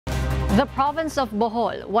The province of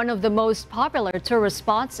Bohol, one of the most popular tourist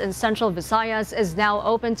spots in Central Visayas, is now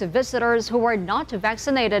open to visitors who are not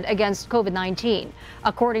vaccinated against COVID-19.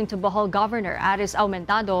 According to Bohol Governor Aris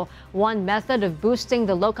Aumentado, one method of boosting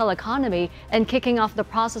the local economy and kicking off the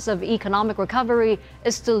process of economic recovery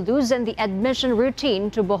is to loosen the admission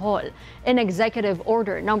routine to Bohol. In Executive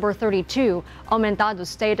Order Number 32, Aumentado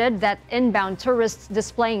stated that inbound tourists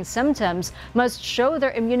displaying symptoms must show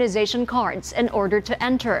their immunization cards in order to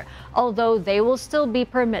enter, although they will still be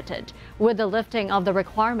permitted. With the lifting of the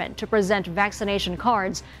requirement to present vaccination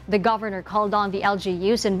cards, the governor called on the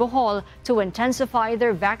LGUs in Bohol to intensify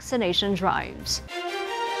their vaccination drives.